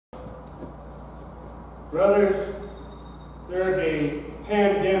Brothers, there's a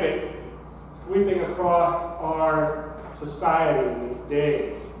pandemic sweeping across our society these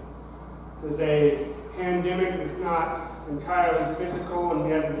days. There's a pandemic that's not entirely physical and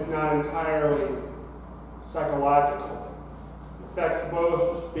yet it's not entirely psychological. It affects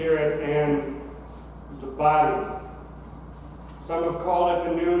both the spirit and the body. Some have called it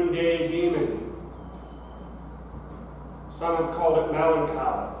the noonday demon. Some have called it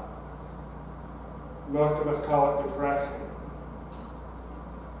melancholy. Most of us call it depression.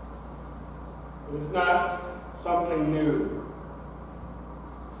 It is not something new.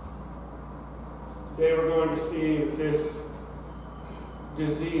 Today we're going to see that this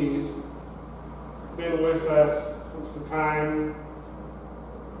disease has been with us since the time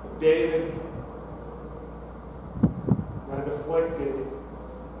of David, that it afflicted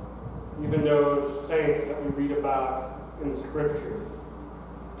even those saints that we read about in the Scriptures.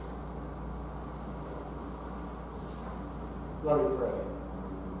 Let me pray.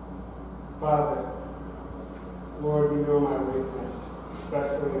 Father, Lord, you know my weakness,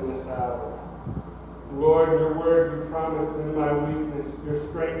 especially in this hour. Lord, your word, you promised in my weakness, your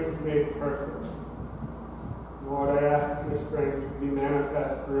strength is made perfect. Lord, I ask your strength to be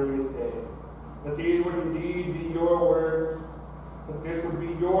manifest through me today. That these would indeed be your words, that this would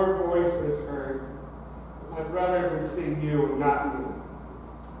be your voice that is heard. That my brothers would see you and not me.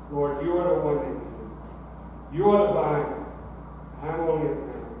 Lord, you are the one in me. You are the vine. I'm only a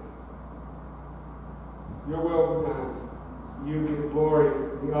branch. Your will be done. You be the glory,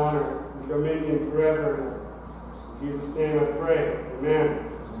 the honor, the dominion forever and ever. In Jesus' name I pray.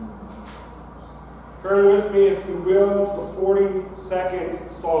 Amen. Turn with me, if you will, to the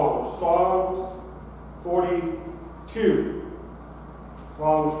 42nd Psalm. Psalms 42.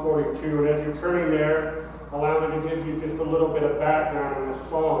 Psalms 42. And as you're turning there, allow me to give you just a little bit of background on this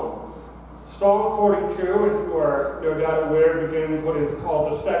psalm. Psalm 42, as you are no doubt aware, begins what is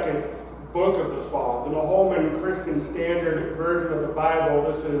called the second book of the Psalms. In the Holman Christian Standard Version of the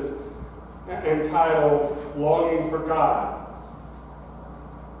Bible, this is entitled Longing for God.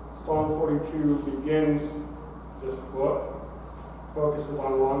 Psalm 42 begins this book, focuses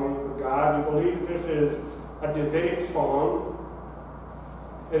on longing for God. We believe this is a Davidic psalm.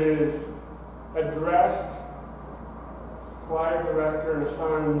 It is addressed to choir director and the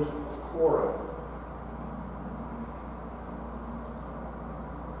sons of Korah.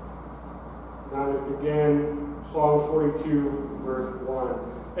 Now we begin Psalm 42, verse 1.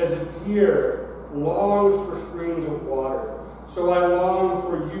 As a deer longs for streams of water, so I long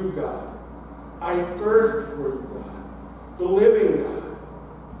for you, God. I thirst for you, God, the living God.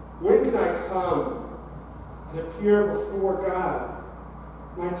 When can I come and appear before God?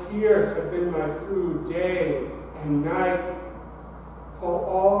 My tears have been my food day and night.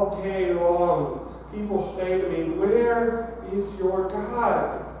 All day long, people say to me, where is your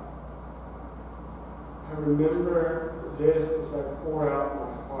God? I remember this as I pour out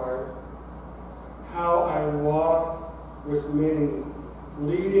my heart, how I walked with many,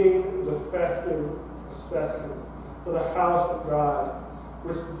 leading the festive procession to the house of God,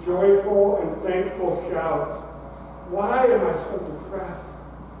 with joyful and thankful shouts. Why am I so depressed?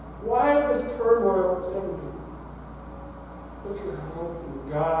 Why is this turmoil within me? Put your hope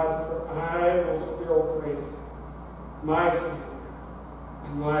in God, for I will still praise Him, my Savior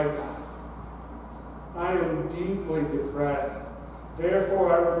and my God. I am deeply depressed.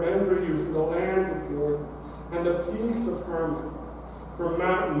 Therefore I remember you from the land of Jordan and the peace of Hermon, from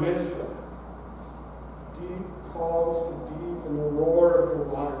Mount Mizpah. Deep calls to deep in the roar of your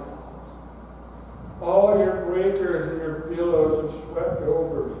waterfalls. All your breakers and your billows have swept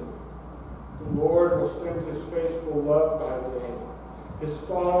over me. The Lord will send his faithful love by day. His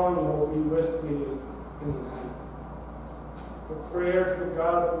song will be with me in the night. The prayer to the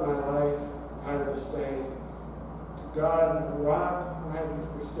God of my life, I will say, to God, the rock, why have you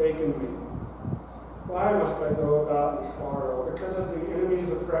forsaken me? Why must I go about in sorrow? Because of the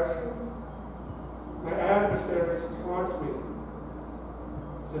enemy's oppression? My adversaries taunt me,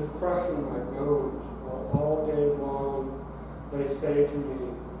 as if crushing my bones, while all day long they say to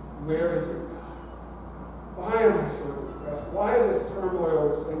me, where is your God? Why am I so depressed? Why this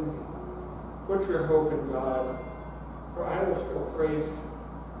turmoil within me? Put your hope in God, for I will still praise Him,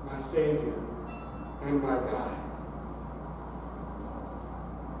 my Savior and my God.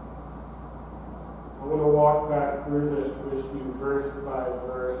 I want to walk back through this with you verse by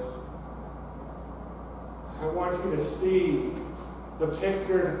verse. I want you to see the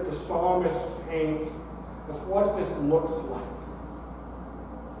picture that the psalmist paints of what this looks like.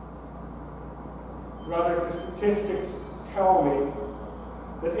 Brothers, the statistics tell me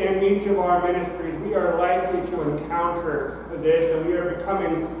that in each of our ministries we are likely to encounter this, and we are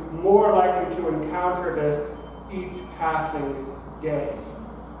becoming more likely to encounter this each passing day.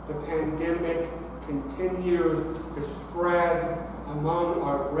 The pandemic continues to spread among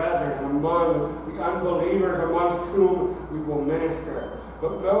our brethren, among the unbelievers amongst whom we will minister.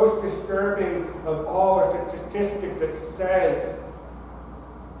 But most disturbing of all is the statistic that says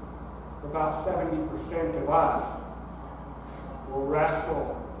about 70% of us will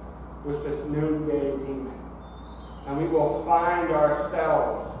wrestle with this noonday demon. And we will find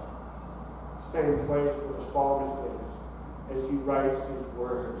ourselves same place where the psalmist is as he writes these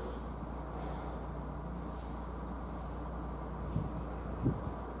words.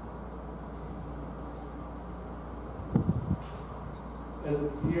 As a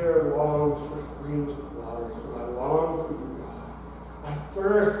deer longs for streams of water, so I long for you, God. I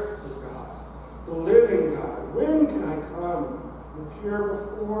thirst for God, the living God. When can I come and appear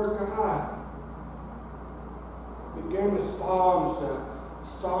before God? Begin the Psalms. The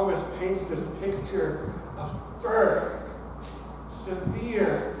psalmist paints this picture of thirst,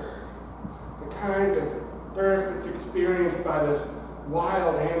 severe thirst, the kind of thirst that's experienced by this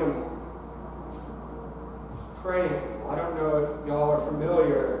wild animal. Praying. I don't know if y'all are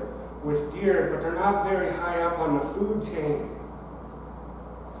familiar with deer, but they're not very high up on the food chain.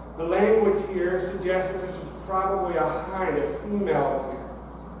 The language here suggests that this is probably a hind, a female deer.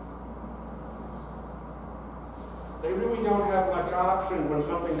 They really don't have much option when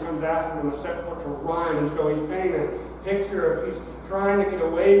something comes after them except for to run, and so he's painting a picture of he's trying to get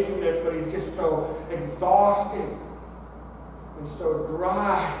away from this, but he's just so exhausted and so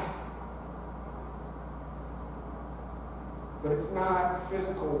dry. But it's not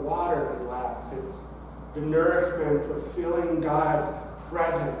physical water that lacks. It's the nourishment of feeling God's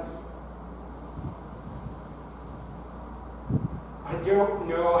presence. I don't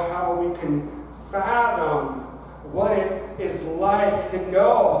know how we can fathom what it is like to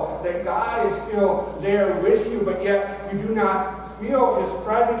know that God is still there with you, but yet you do not feel His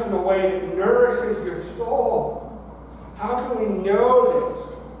presence in a way that nourishes your soul. How can we know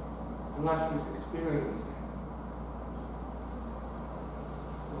this unless we've experienced it?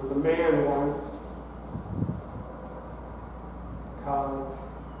 There was a man once, college.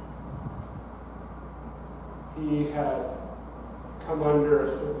 He had come under a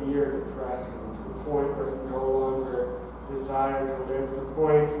severe depression to the point where he no longer desired to live, to the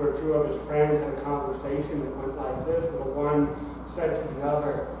point where two of his friends had a conversation that went like this, where the one said to the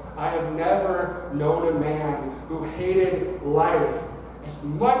other, I have never known a man who hated life as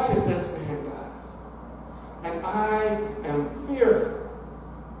much as this man does. And I am fearful,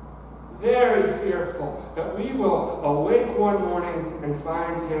 very fearful, that we will awake one morning and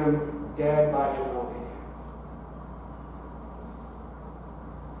find him dead by his own hand.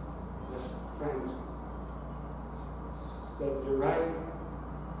 His friends said, you're right.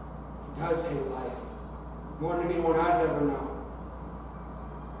 He does hate life more than anyone I've ever known.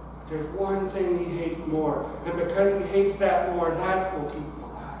 But there's one thing he hates more, and because he hates that more, that will keep him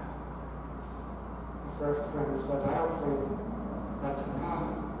alive. The first friend said, I don't think that's enough.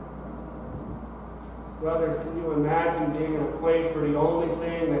 Brothers, can you imagine being in a place where the only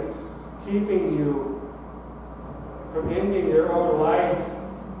thing that's keeping you from ending your own life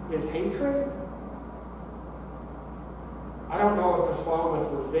is hatred? I don't know if the psalmist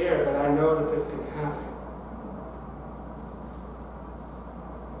was there, but I know that this can happen.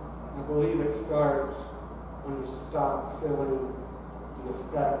 I believe it starts when you stop feeling the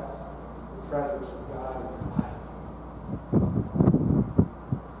effects, the presence of God in your life.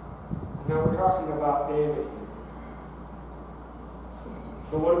 Now we're talking about David.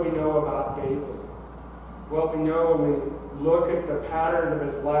 So what do we know about David? Well, we know when we look at the pattern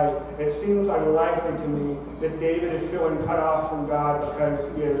of his life, it seems unlikely to me that David is feeling cut off from God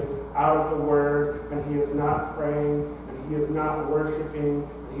because he is out of the Word, and he is not praying, and he is not worshiping,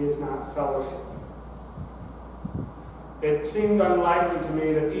 and he is not fellowshipping. It seems unlikely to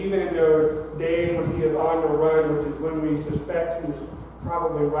me that even in those days when he is on the run, which is when we suspect he's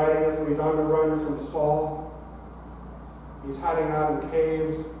probably writing this when he's on the run from Saul, he's hiding out in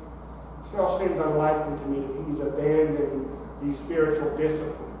caves, it still seems unlikely to me that he's abandoned these spiritual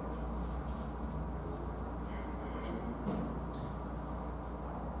disciplines.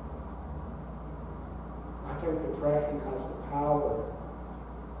 I think depression has the power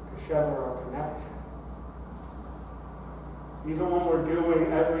to sever our connection. Even when we're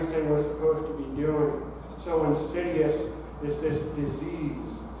doing everything we're supposed to be doing, so insidious is this disease.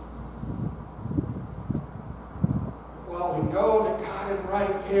 Well, we know that God is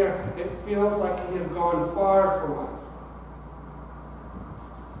right there. It feels like He has gone far from us.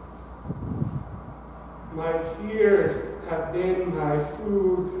 My tears have been my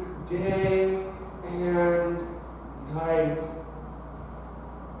food day and night.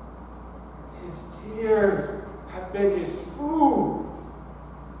 His tears have been his food,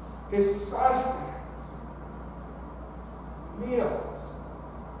 his sustenance, meals,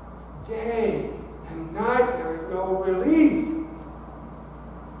 day and night. There is no relief.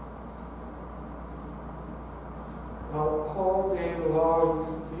 Now, all day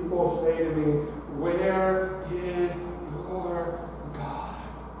long, people say to me, where is your God?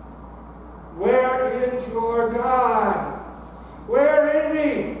 Where is your God? Where is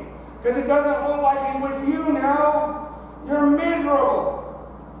he? Because it doesn't look like he's with you now. You're miserable.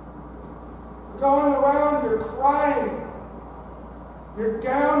 You're going around, you're crying. You're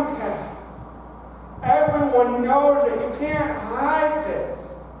downcast. Everyone knows it. You can't hide this.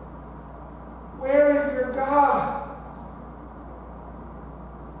 Where is your God?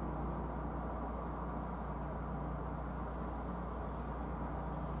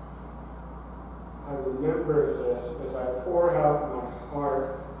 I remember this as I pour out my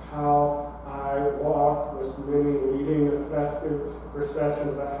heart how I walked this many leading the festive procession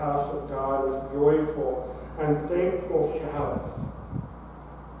of the house of God with joyful and thankful shouts.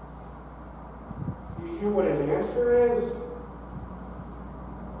 Do you hear what his answer is?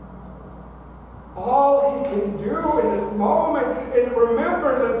 All he can do in this moment is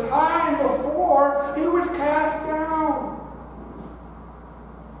remember the time before he was cast down.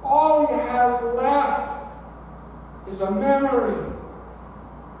 All he has left is a memory.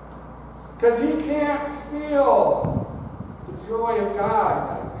 Because he can't feel the joy of God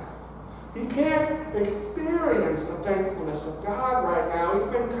right now. He can't experience the thankfulness of God right now.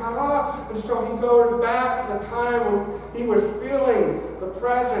 He's been cut off. And so he goes back to the time when he was feeling the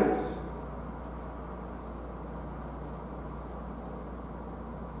presence.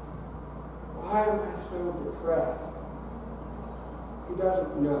 Why am I so depressed? He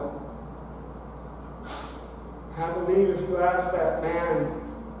doesn't know. I believe if you ask that man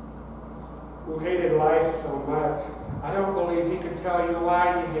who hated life so much, I don't believe he could tell you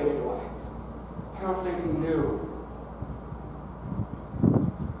why he hated life. I don't think he knew.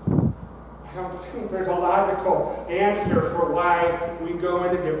 I don't think there's a logical answer for why we go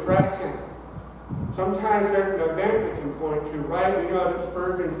into depression. Sometimes there's an event we can point to, right? We know that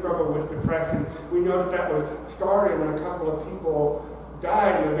Spurgeon struggled with depression. We know that was started when a couple of people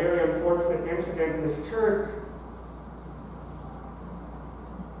died in a very unfortunate incident in this church.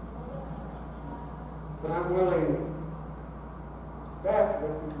 But I'm willing to bet that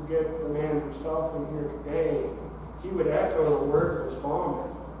if we could get the man himself in here today, he would echo the words of the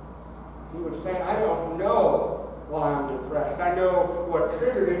psalmist. He would say, I don't know why I'm depressed. I know what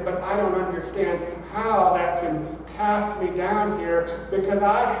triggered it, but I don't understand how that can cast me down here because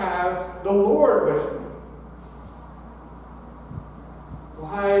I have the Lord with me.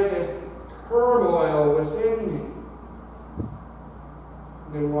 Why is this turmoil within me?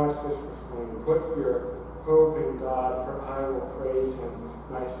 And then watch this refrain. Put your hope in God, for I will praise him.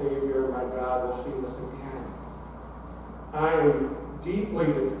 My Savior, my God, will see this again. I am deeply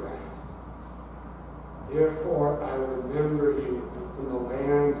depressed. Therefore, I remember you from the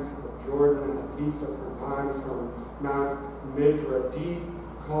land of Jordan and the peaks of Hermon, from Mount Mizra. Deep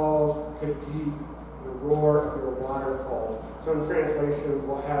calls to deep, the roar of your waterfalls. Some translations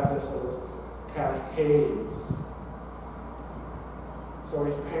will have this as cascades. So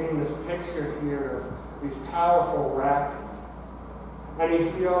he's painting this picture here of these powerful rapids. And he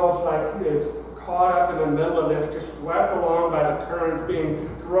feels like he is caught up in the middle of this, just swept along by the currents, being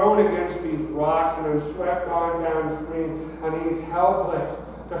thrown against these rocks and then swept on downstream, and he's helpless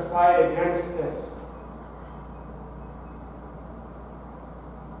to fight against this.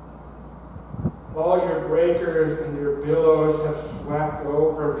 All your breakers and your billows have swept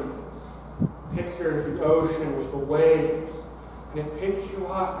over me. Pictures the ocean with the waves. And it picks you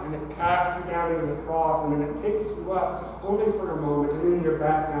up, and it casts you down into the trough, and then it picks you up only for a moment, and then you're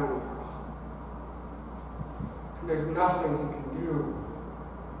back down in the trough. And there's nothing you can do.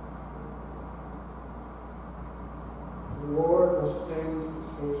 The Lord will sing his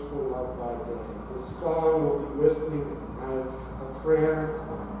faithful love by day. His song will be with me at night. A prayer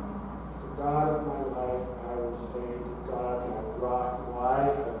to God of my life, I will say, to God my rock, why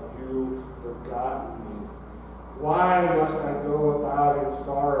have you forgotten me? Why must I go about in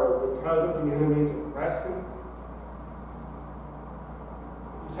sorrow because of the enemy's oppression?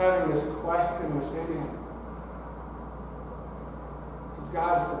 He's having this question within him. Has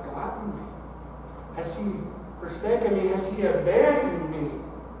God forgotten me? Has he forsaken me? Has he abandoned me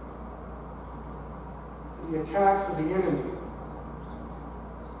to the attacks of the enemy?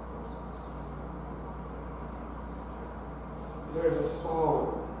 there's a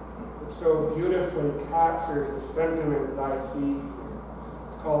song that so beautifully captures the sentiment that I see here.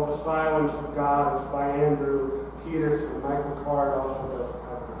 It's called The Silence of God. It's by Andrew Peterson. Michael Card also does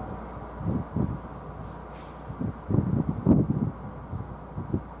cover it.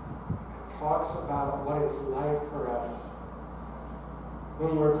 It talks about what it's like for us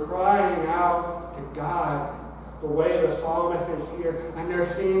when we're crying out to God the way the psalmist is here, and there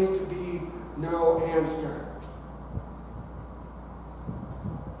seems to be no answer.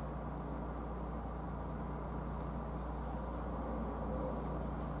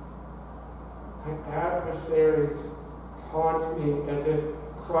 My adversaries taunt me as if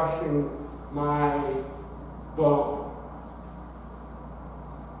crushing my bone.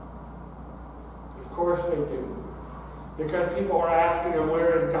 Of course they do. Because people are asking them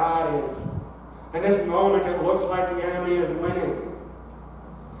where his God is. And this moment it looks like the enemy is winning.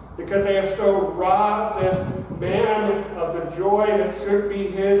 Because they have so robbed this man of the joy that should be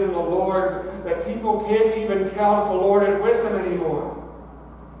his in the Lord that people can't even tell that the Lord is with them anymore.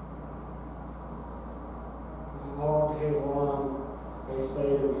 All day long they say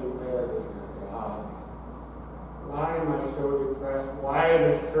to me, where is your God? Why am I so depressed? Why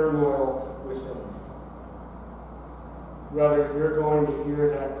is this turmoil within me? Brothers, you're going to hear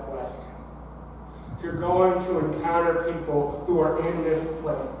that question. You're going to encounter people who are in this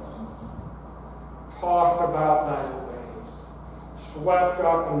place, tossed about by the waves, swept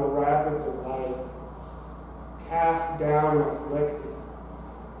up in the rapids of life, cast down and afflicted, to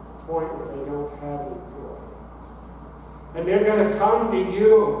the point where they don't have any joy. And they're going to come to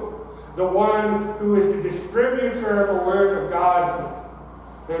you, the one who is the distributor of the Word of God,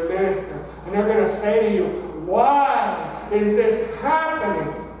 their minister, and they're going to say to you, why is this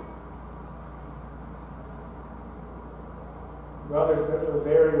happening? Brothers, there's a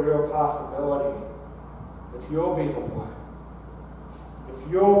very real possibility that you'll be the one. That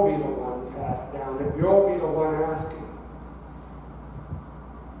you'll be the one cast down. That you'll be the one asking.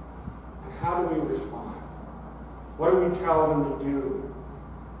 And how do we respond? What do we tell them to do?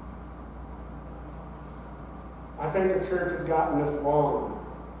 I think the church has gotten this wrong.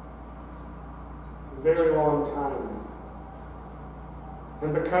 A very long time now.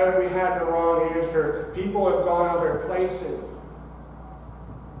 And because we had the wrong answer, people have gone other places.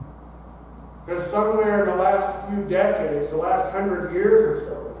 Because somewhere in the last few decades, the last 100 years or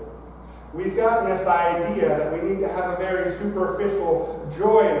so, we've gotten this idea that we need to have a very superficial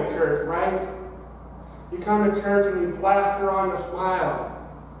joy in the church, right? You come to church and you plaster on a smile.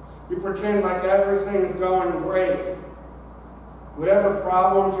 You pretend like everything's going great. Whatever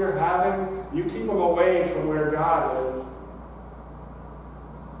problems you're having, you keep them away from where God is.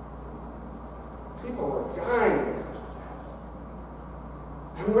 People are dying because of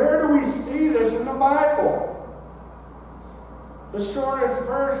that. And where do we see this in the Bible? The shortest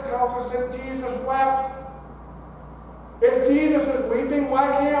verse tells us that Jesus wept. If Jesus is weeping, why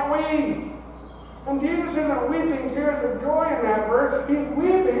can't we? And Jesus isn't weeping tears of joy in that verse. He's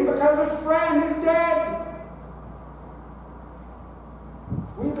weeping because his friend is dead.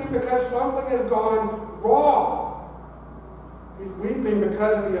 Weeping because something has gone wrong. He's weeping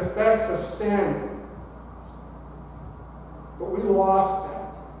because of the effects of sin. But we lost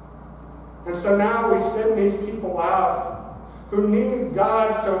that. And so now we send these people out who need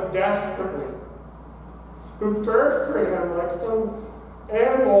God so desperately, who thirst for him like some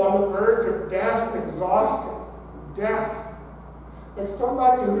animal on the verge of death and exhaustion. Death. Like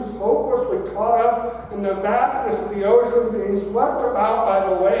somebody who's hopelessly caught up in the vastness of the ocean being swept about by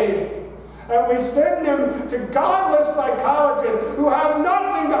the waves. And we send them to godless psychologists who have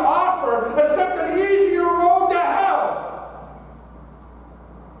nothing to offer except an easier road to hell.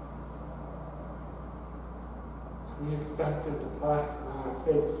 We expect them to plaster on a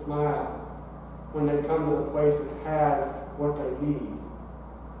fake smile when they come to the place that has what they need.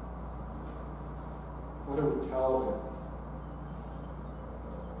 What do we tell them?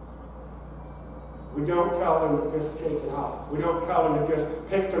 We don't tell them to just shake it off. We don't tell them to just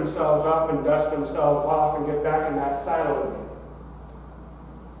pick themselves up and dust themselves off and get back in that saddle again.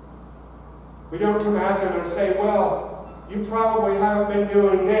 We don't come at them and say, well, you probably haven't been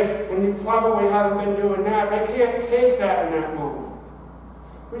doing this, and you probably haven't been doing that. They can't take that in that moment.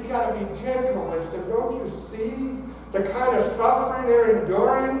 We've got to be gentle with them. Don't you see the kind of suffering they're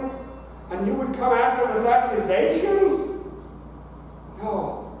enduring? And you would come after them with accusations?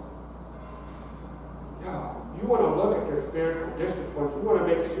 No. No. You want to look at their spiritual disciplines. You want to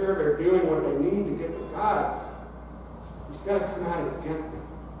make sure they're doing what they need to get to God. You've got to come at it gently.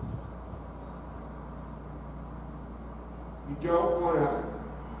 You don't want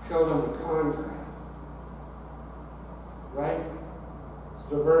to show them the contrast. Right?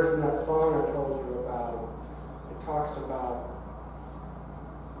 The verse in that song I told you about, it talks about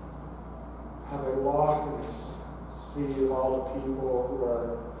how they're lost in this sea of all the people who are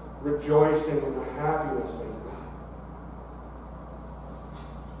rejoicing in the happiness they've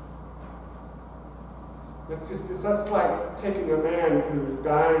got. It's just like taking a man who's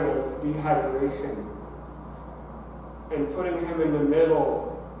dying of dehydration and putting him in the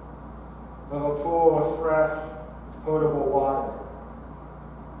middle of a pool of fresh, potable water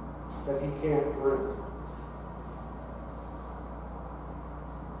that he can't drink.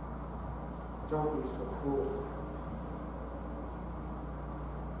 Don't be so cruel.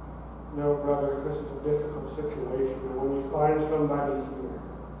 No, brother, this is a difficult situation. And when we find somebody here,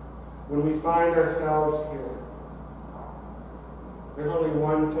 when we find ourselves here, there's only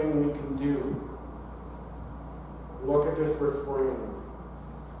one thing we can do. Look at this verse 41.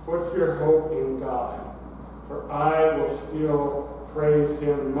 Put your hope in God, for I will still praise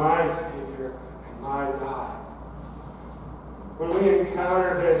him, my Savior and my God. When we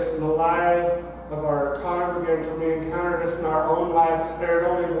encounter this in the lives of our congregants, when we encounter this in our own life, there's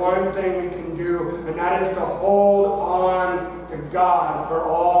only one thing we can do, and that is to hold on to God for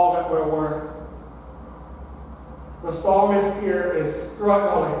all that we're worth. The psalmist here is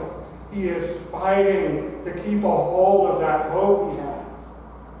struggling. He is fighting to keep a hold of that hope he has.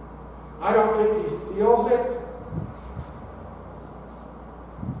 I don't think he feels it,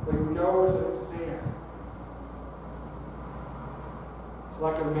 but he knows that it's there. It's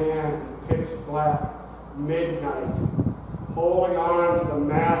like a man in pitch black midnight, holding on to the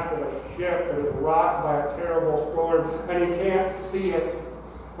mast of a ship that is rocked by a terrible storm, and he can't see it.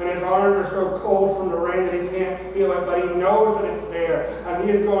 And his arms are so cold from the rain that he can't feel it, but he knows that it's there, and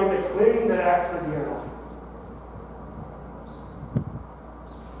he is going to cling to that for dear life.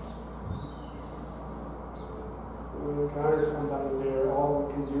 When we encounter somebody there, all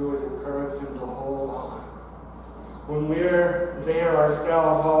we can do is encourage them to hold on. When we're there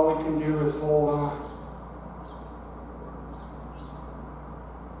ourselves, all we can do is hold on.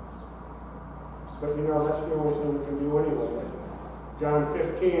 But you know, that's the only thing we can do anyway. John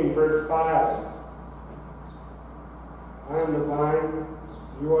 15, verse 5. I am the vine,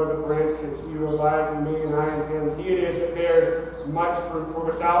 you are the branches. You abide in me, and I in him. He it is that bears much fruit, for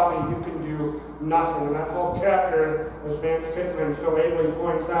without me you can do nothing. And that whole chapter, as Vance Pittman so ably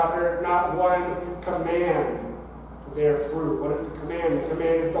points out, there is not one command to bear fruit. What is the command? The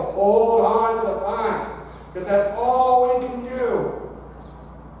command is to hold on to the vine, because that's all we can do.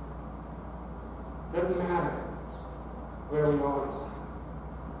 Doesn't matter where we are.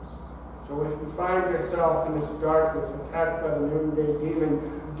 So if you find yourself in this darkness, attacked by the noonday demon,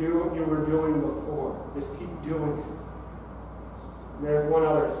 do what you were doing before. Just keep doing it. And there's one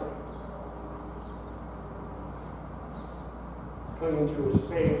other thing. Clinging to his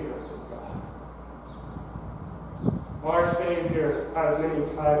Savior, God. Our Savior has many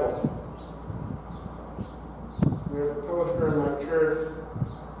titles. There's a poster in my church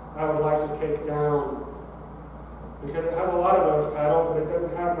I would like to take down, because it has a lot of those titles, but it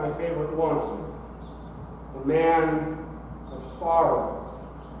doesn't have my favorite one. The Man of Sorrow.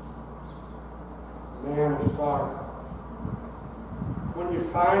 The Man of Sorrow. When you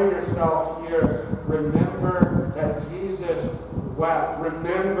find yourself here, remember that Jesus wept.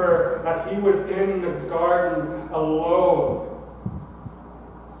 Remember that he was in the garden alone,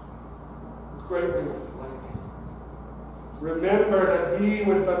 greatly afflicted. Remember that he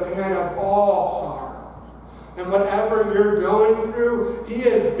was the man of all sorrow. And whatever you're going through, he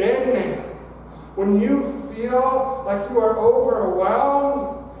has been there. When you feel like you are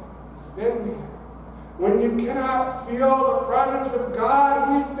overwhelmed, he's been there. When you cannot feel the presence of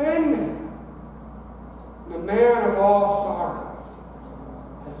God, he's been there. The man of all sorrows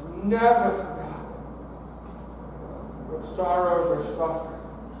has never forgotten what sorrows are suffered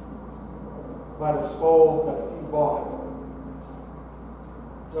by the soul that he bought.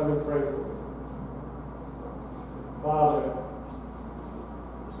 Let me pray for you. Father,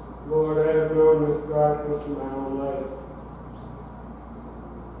 Lord, I have known this darkness in my own life.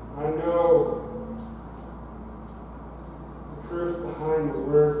 I know the truth behind the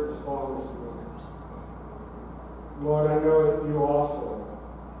words that fall this morning. Lord, I know that you also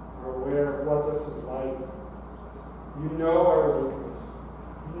are aware of what this is like. You know our weakness.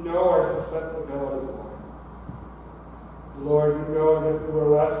 You know our susceptibility, Lord. Lord, you know that if we were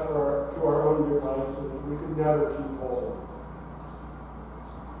left to our own devices, we could never keep hold.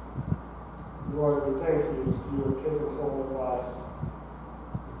 Lord, we thank you that you have taken hold of us.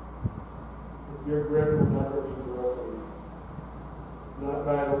 That your grip will never be broken. Not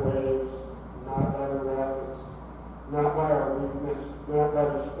by the waves, not by the rapids, not by our weakness, not by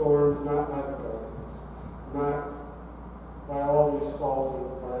the storms, not by the darkness, not by all the assaults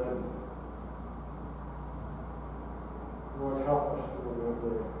of our enemy. Lord, help us to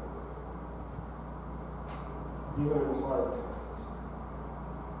remember, even in hard times,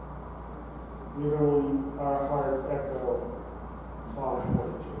 even when our hearts echo Psalm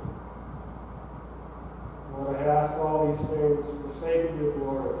 42. Lord, I ask all these things for the sake of your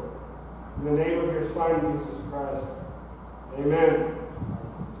glory. In the name of your Son, Jesus Christ. Amen.